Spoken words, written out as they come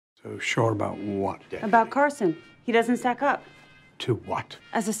So sure about what, Deputy? About Carson. He doesn't stack up. To what?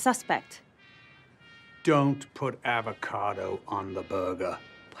 As a suspect. Don't put avocado on the burger.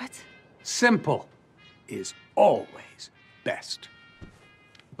 What? Simple is always best.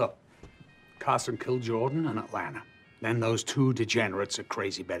 Look, Carson killed Jordan in Atlanta. Then those two degenerates at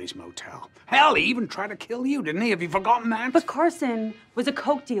Crazy Betty's motel. Hell, he even tried to kill you, didn't he? Have you forgotten that? But Carson was a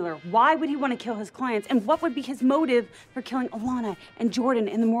coke dealer. Why would he want to kill his clients? And what would be his motive for killing Alana and Jordan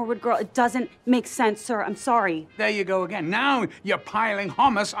and the Morwood girl? It doesn't make sense, sir. I'm sorry. There you go again. Now you're piling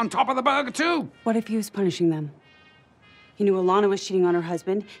hummus on top of the burger, too. What if he was punishing them? He knew Alana was cheating on her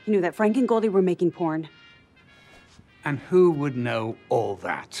husband. He knew that Frank and Goldie were making porn. And who would know all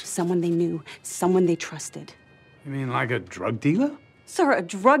that? Someone they knew. Someone they trusted. You mean like a drug dealer? Sir, a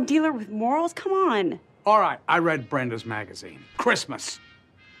drug dealer with morals? Come on. All right, I read Brenda's magazine. Christmas.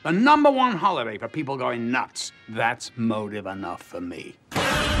 The #1 holiday for people going nuts. That's motive enough for me.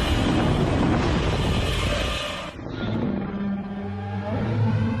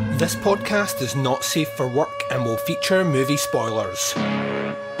 This podcast is not safe for work and will feature movie spoilers.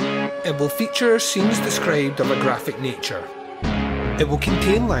 It will feature scenes described of a graphic nature. It will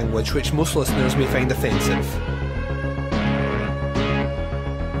contain language which most listeners may find offensive.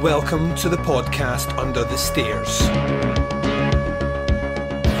 Welcome to the podcast Under the Stairs.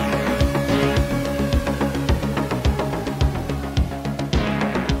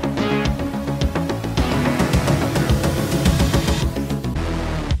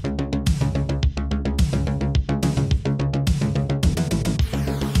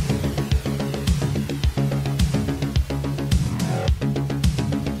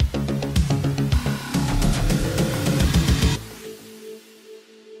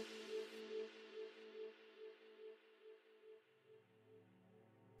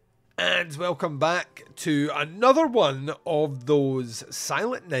 And welcome back to another one of those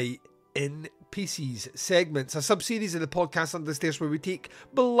Silent Night in Pieces segments, a sub-series of the podcast Under the Stairs where we take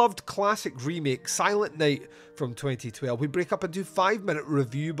beloved classic remake Silent Night from 2012. We break up into 5-minute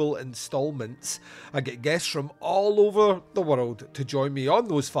reviewable installments. I get guests from all over the world to join me on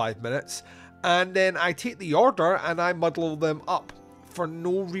those 5 minutes, and then I take the order and I muddle them up for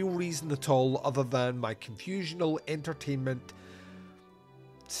no real reason at all other than my confusional entertainment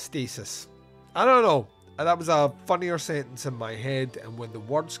stasis. I don't know. That was a funnier sentence in my head, and when the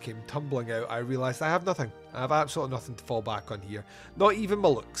words came tumbling out, I realised I have nothing. I have absolutely nothing to fall back on here. Not even my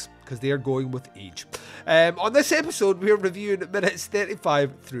looks, because they are going with age. On this episode, we are reviewing minutes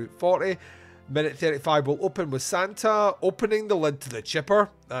 35 through 40. Minute 35 will open with Santa opening the lid to the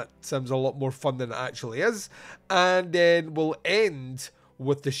chipper. That sounds a lot more fun than it actually is. And then we'll end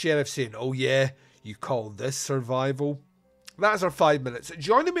with the sheriff saying, "Oh yeah, you call this survival?" That's our 5 minutes.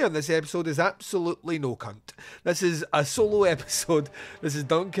 Joining me on this episode is absolutely no cunt. This is a solo episode. This is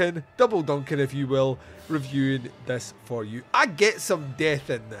Duncan, Double Duncan if you will, reviewing this for you. I get some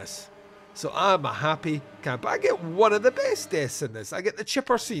death in this, so I'm a happy camper. I get one of the best deaths in this. I get the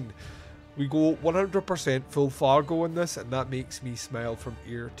chipper scene. We go 100% full Fargo in this, and that makes me smile from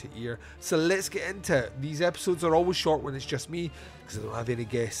ear to ear. So let's get into it. These episodes are always short when it's just me, because I don't have any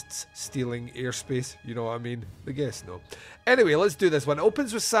guests stealing airspace. You know what I mean? The guests know. Anyway, let's do this one. It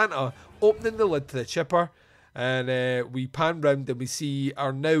opens with Santa opening the lid to the chipper, and we pan round and we see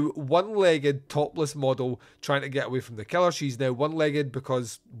our now one-legged topless model trying to get away from the killer. She's now one-legged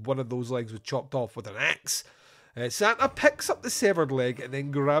because one of those legs was chopped off with an axe. Santa picks up the severed leg and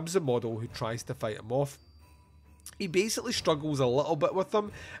then grabs the model who tries to fight him off. He basically struggles a little bit with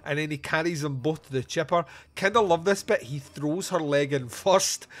them, and then he carries them both to the chipper. Kind of love this bit. He throws her leg in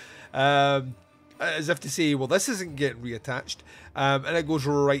first, as if to say, well, this isn't getting reattached. And it goes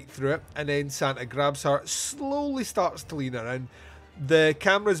right through it, and then Santa grabs her, slowly starts to lean her in. The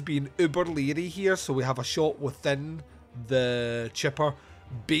camera's being uber leery here, so we have a shot within the chipper,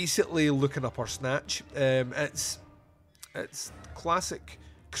 basically looking up her snatch. It's classic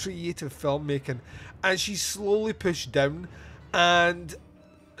creative filmmaking, and she's slowly pushed down. And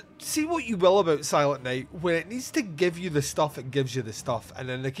see what you will about Silent Night, when it needs to give you the stuff, it gives you the stuff. And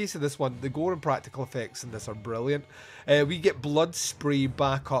in the case of this one, the gore and practical effects in this are brilliant. We get blood spray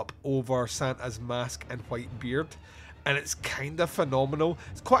back up over Santa's mask and white beard, and it's kind of phenomenal.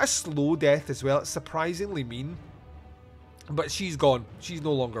 It's quite a slow death as well. It's surprisingly mean. But she's gone. She's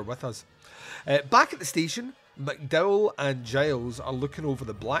no longer with us. Back at the station, McDowell and Giles are looking over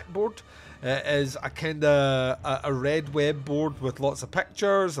the blackboard. It is a kind of a red web board with lots of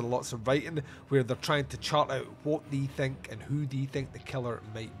pictures and lots of writing, where they're trying to chart out what they think and who they think the killer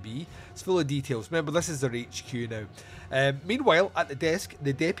might be. It's full of details. Remember, this is their HQ now. Meanwhile, at the desk,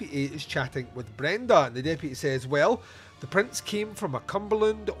 the deputy is chatting with Brenda, and the deputy says, well, The prints came from a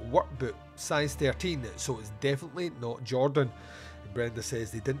Cumberland work boot, size 13, so it's definitely not Jordan. And Brenda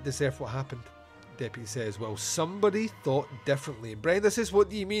says they didn't deserve what happened. Deputy says, well, somebody thought differently. And Brenda says, what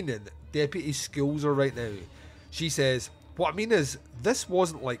do you mean? And Deputy schools her right now. She says, what I mean is, this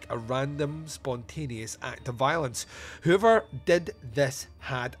wasn't like a random, spontaneous act of violence. Whoever did this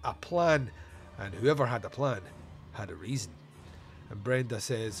had a plan. And whoever had a plan had a reason. And Brenda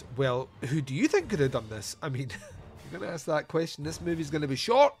says, well, who do you think could have done this? I mean, you're going to ask that question. This movie's going to be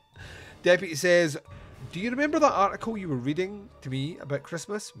short. Deputy says, do you remember that article you were reading to me about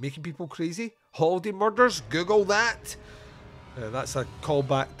Christmas? Making people crazy? Holiday murders? Google that. That's a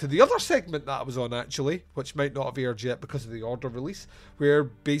callback to the other segment that I was on, actually, which might not have aired yet because of the order release, where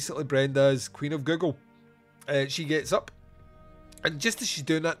basically Brenda is Queen of Google. She gets up, and just as she's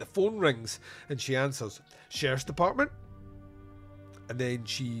doing that, the phone rings, and she answers, Sheriff's Department? And then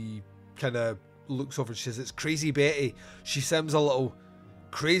she kind of looks over and she says, it's Crazy Betty. She seems a little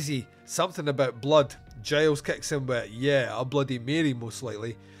crazy. Something about blood. Giles kicks in with, yeah, a Bloody Mary most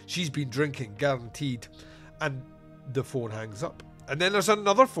likely. She's been drinking, guaranteed. And the phone hangs up. And then there's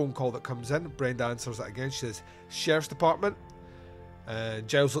another phone call that comes in. Brenda answers it again. She says, Sheriff's Department. And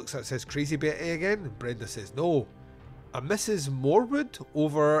Giles looks at it and says, Crazy Betty again. And Brenda says, no. A Mrs. Morwood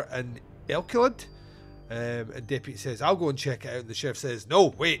over in Elkilid. And Deputy says, I'll go and check it out. And the sheriff says,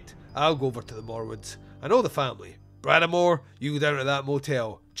 no, wait. I'll go over to the Morwoods. I know the family. Bradamore, you go down to that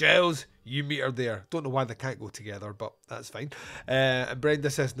motel. Giles, you meet her there. Don't know why they can't go together, but that's fine. And Brenda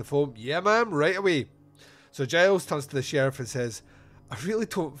says on the phone, yeah, ma'am, right away. So Giles turns to the sheriff and says, I really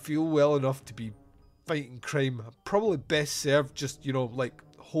don't feel well enough to be fighting crime. I'm probably best served just, like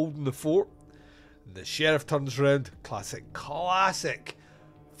holding the fort. And the sheriff turns around. Classic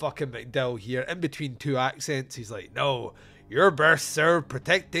fucking McDowell here. In between two accents, he's like, no, you're best served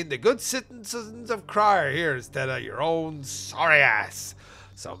protecting the good citizens of Crier here instead of your own sorry ass.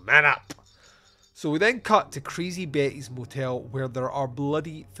 So man up. So we then cut to Crazy Betty's motel where there are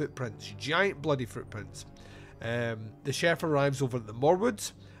bloody footprints. Giant bloody footprints. The sheriff arrives over at the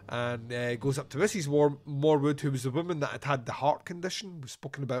Morwoods and goes up to Mrs. Morwood, who was the woman that had had the heart condition. We've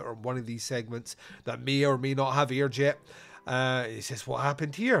spoken about her in one of these segments that may or may not have aired yet. He says, what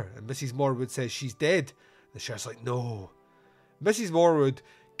happened here? And Mrs. Morwood says she's dead. The sheriff's like, no. Mrs. Morwood,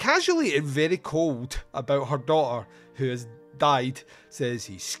 casually and very cold about her daughter who has died, says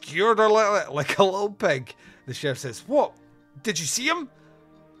he skewered her like a little pig. The sheriff says, what? Did you see him?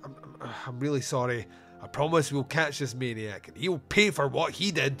 I'm really sorry. I promise we'll catch this maniac and he'll pay for what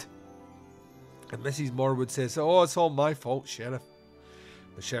he did. And Mrs. Morwood says, oh, it's all my fault, Sheriff.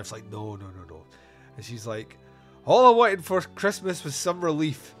 The sheriff's like, no. And she's like, all I wanted for Christmas was some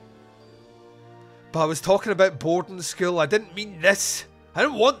relief. But I was talking about boarding school. I didn't mean this. I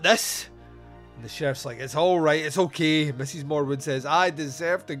didn't want this. And the sheriff's like, it's alright, it's okay. Mrs. Morwood says, I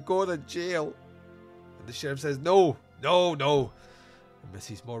deserve to go to jail. And the sheriff says, no. And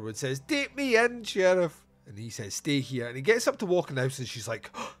Mrs. Morwood says, take me in, Sheriff. And he says, stay here. And he gets up to walk in the house and she's like,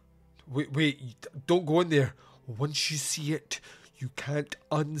 oh, wait, don't go in there. Once you see it, you can't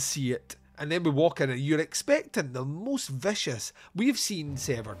unsee it. And then we walk in and you're expecting the most vicious. We've seen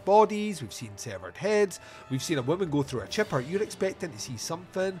severed bodies, we've seen severed heads, we've seen a woman go through a chipper. You're expecting to see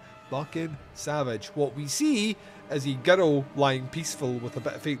something fucking savage. What we see is a girl lying peaceful with a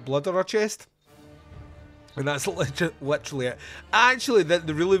bit of fake blood on her chest. And that's literally it. Actually,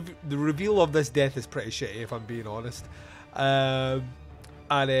 the reveal of this death is pretty shitty, if I'm being honest. The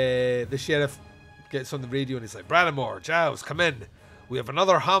sheriff gets on the radio and he's like, Bradamore, Giles, come in. We have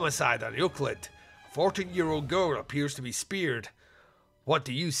another homicide on Euclid. A 14-year-old girl appears to be speared. What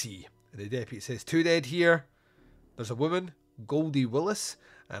do you see? And the deputy says, 2 dead here. There's a woman, Goldie Willis,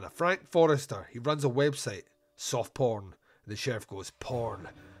 and a Frank Forrester. He runs a website, soft porn. And the sheriff goes, porn,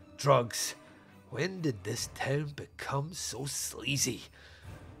 drugs. When did this town become so sleazy?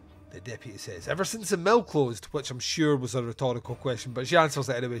 The deputy says, ever since the mill closed, which I'm sure was a rhetorical question, but she answers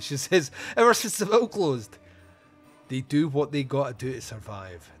it anyway. She says, ever since the mill closed. They do what they gotta do to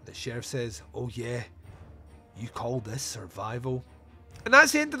survive. The sheriff says, oh yeah, you call this survival? And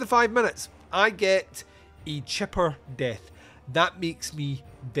that's the end of the 5 minutes. I get a chipper death. That makes me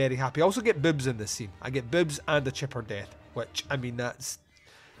very happy. I also get boobs in this scene. I get boobs and a chipper death, which, I mean, that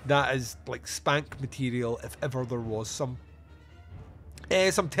is like spank material if ever there was some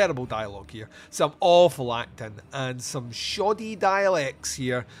terrible dialogue here, some awful acting, and some shoddy dialects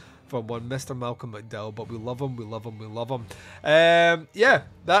here from one Mr. Malcolm McDowell, but we love him. Yeah,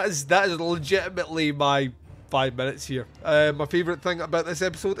 that is legitimately my 5 minutes here. My favourite thing about this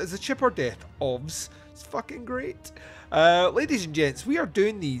episode is the chipper death. It's fucking great. Ladies and gents, we are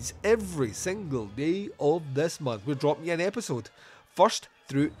doing these every single day of this month. We're dropping you an episode, 1st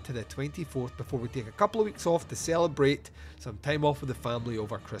through to the 24th, before we take a couple of weeks off to celebrate some time off with the family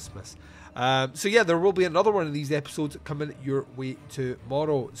over Christmas. So yeah, there will be another one of these episodes coming your way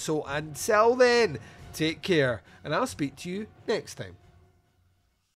tomorrow. So until then, take care, and I'll speak to you next time.